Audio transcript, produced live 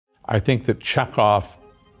I think that Chekhov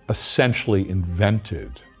essentially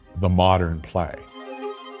invented the modern play.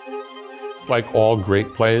 Like all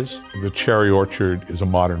great plays, The Cherry Orchard is a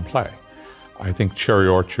modern play. I think Cherry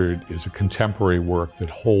Orchard is a contemporary work that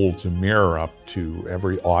holds a mirror up to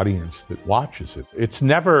every audience that watches it. It's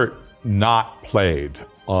never not played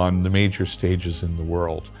on the major stages in the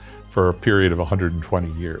world for a period of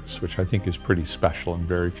 120 years, which I think is pretty special, and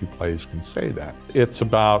very few plays can say that. It's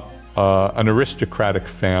about an aristocratic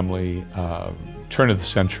family, turn of the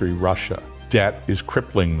century Russia. Debt is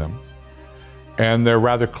crippling them, and they're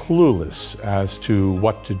rather clueless as to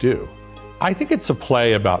what to do. I think it's a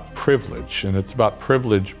play about privilege, and it's about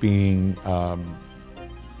privilege being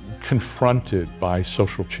confronted by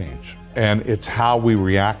social change. And it's how we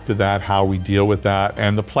react to that, how we deal with that.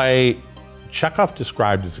 And the play, Chekhov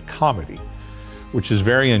described as a comedy, which is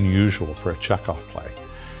very unusual for a Chekhov play.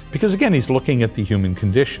 Because again, he's looking at the human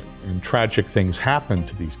condition, and tragic things happen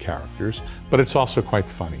to these characters, but it's also quite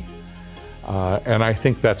funny. And I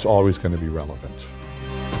think that's always going to be relevant.